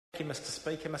you, Mr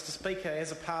Speaker. Mr Speaker,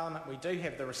 as a Parliament we do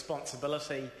have the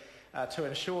responsibility to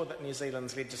ensure that New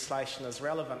Zealand's legislation is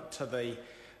relevant to the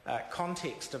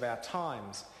context of our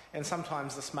times, and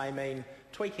sometimes this may mean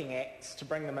tweaking acts to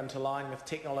bring them into line with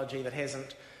technology that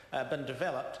hasn't been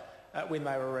developed when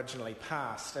they were originally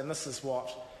passed. And this is what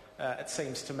it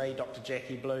seems to me Dr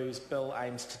Jackie Blue's bill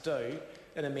aims to do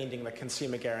in amending the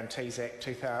Consumer Guarantees Act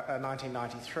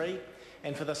 1993.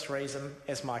 And for this reason,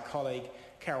 as my colleague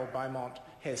Carol Beaumont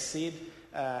has said,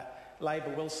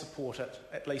 Labor will support it,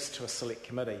 at least to a select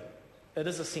committee. It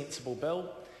is a sensible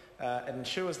bill. It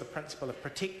ensures the principle of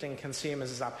protecting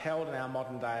consumers is upheld in our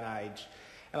modern day and age.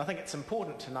 And I think it's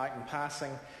important to note in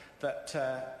passing that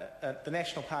the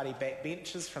National Party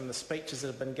backbenchers, from the speeches that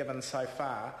have been given so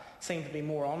far, seem to be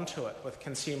more onto it with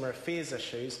consumer affairs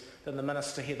issues than the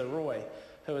Minister Heather Roy,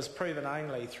 who has proven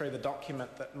only through the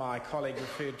document that my colleague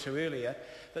referred to earlier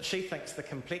that she thinks the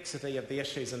complexity of the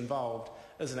issues involved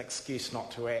is an excuse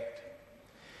not to act.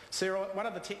 So one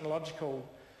of the technological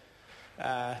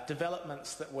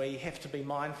developments that we have to be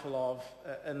mindful of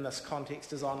in this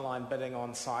context is online bidding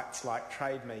on sites like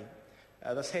TradeMe.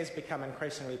 This has become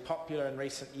increasingly popular in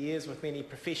recent years, with many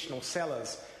professional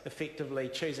sellers effectively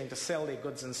choosing to sell their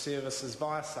goods and services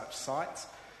via such sites.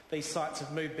 These sites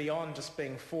have moved beyond just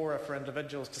being fora for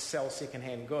individuals to sell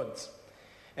second-hand goods.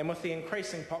 And with the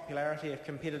increasing popularity of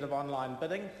competitive online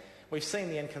bidding, we've seen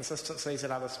the inconsistencies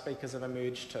that other speakers have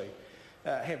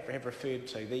have referred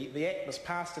to. The Act was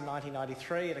passed in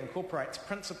 1993. It incorporates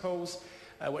principles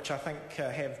which I think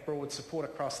have broad support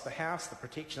across the House, the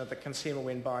protection of the consumer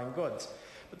when buying goods.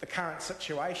 But the current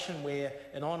situation where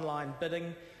in online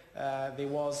bidding there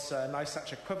was no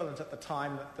such equivalent at the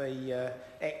time that the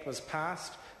Act was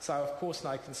passed, so of course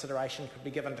no consideration could be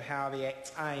given to how the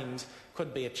Act's aims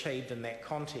could be achieved in that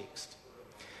context.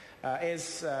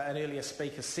 As an earlier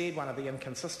speaker said, one of the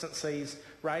inconsistencies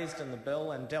raised in the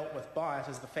bill and dealt with by it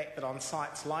is the fact that on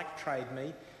sites like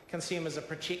TradeMe, consumers are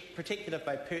protected if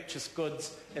they purchase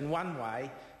goods in one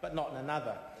way but not in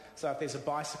another. So if there's a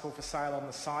bicycle for sale on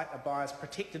the site, a buyer is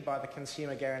protected by the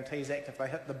Consumer Guarantees Act if they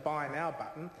hit the Buy Now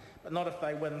button, but not if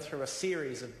they win through a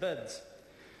series of bids.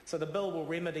 So the bill will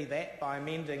remedy that by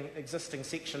amending existing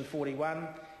Section 41,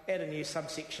 add a new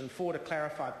subsection 4 to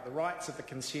clarify that the rights of the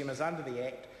consumers under the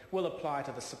Act will apply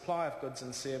to the supply of goods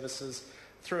and services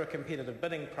through a competitive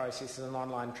bidding process in an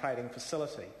online trading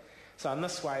facility. So in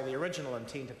this way, the original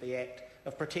intent of the Act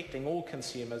of protecting all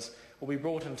consumers will be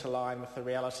brought into line with the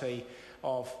reality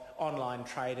of online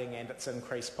trading and its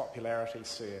increased popularity,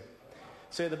 sir.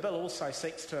 Sir, the bill also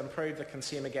seeks to improve the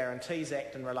Consumer Guarantees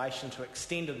Act in relation to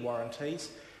extended warranties.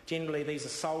 Generally, these are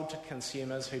sold to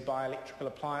consumers who buy electrical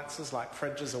appliances like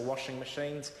fridges or washing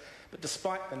machines, but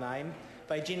despite the name,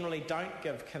 they generally don't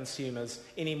give consumers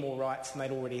any more rights than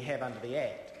they'd already have under the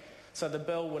Act. So the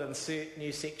bill would insert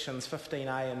new sections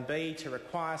 15A and B to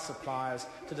require suppliers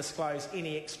to disclose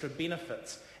any extra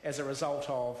benefits as a result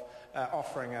of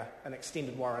offering an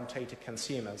extended warranty to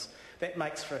consumers. That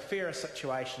makes for a fairer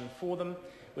situation for them,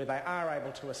 where they are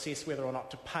able to assess whether or not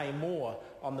to pay more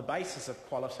on the basis of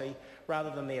quality rather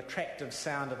than the attractive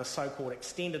sound of a so-called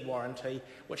extended warranty,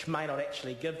 which may not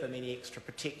actually give them any extra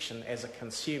protection as a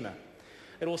consumer.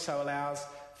 It also allows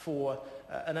for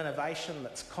an innovation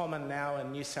that's common now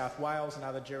in New South Wales and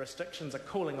other jurisdictions, a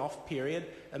cooling off period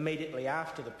immediately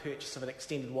after the purchase of an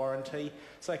extended warranty,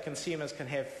 so consumers can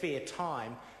have fair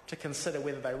time to consider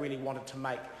whether they really wanted to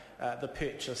make the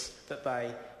purchase that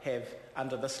they have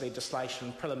under this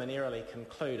legislation preliminarily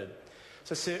concluded.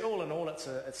 So sir, all in all,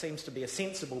 it seems to be a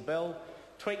sensible bill,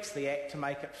 tweaks the Act to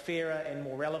make it fairer and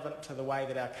more relevant to the way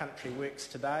that our country works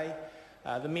today.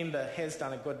 The member has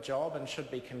done a good job and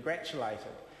should be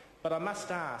congratulated. But I must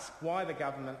ask why the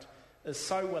government is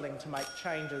so willing to make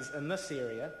changes in this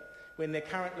area when they're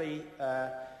currently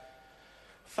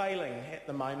failing at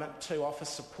the moment to offer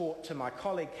support to my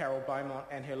colleague Carol Beaumont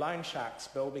and her loan sharks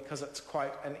bill because it's,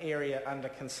 quote, an area under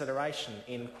consideration,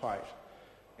 end quote.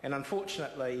 And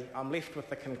unfortunately, I'm left with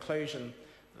the conclusion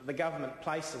that the government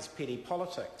places petty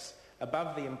politics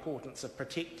above the importance of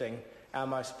protecting our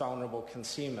most vulnerable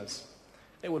consumers.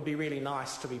 It would be really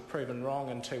nice to be proven wrong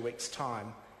in 2 weeks'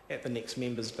 time at the next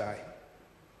Members' Day.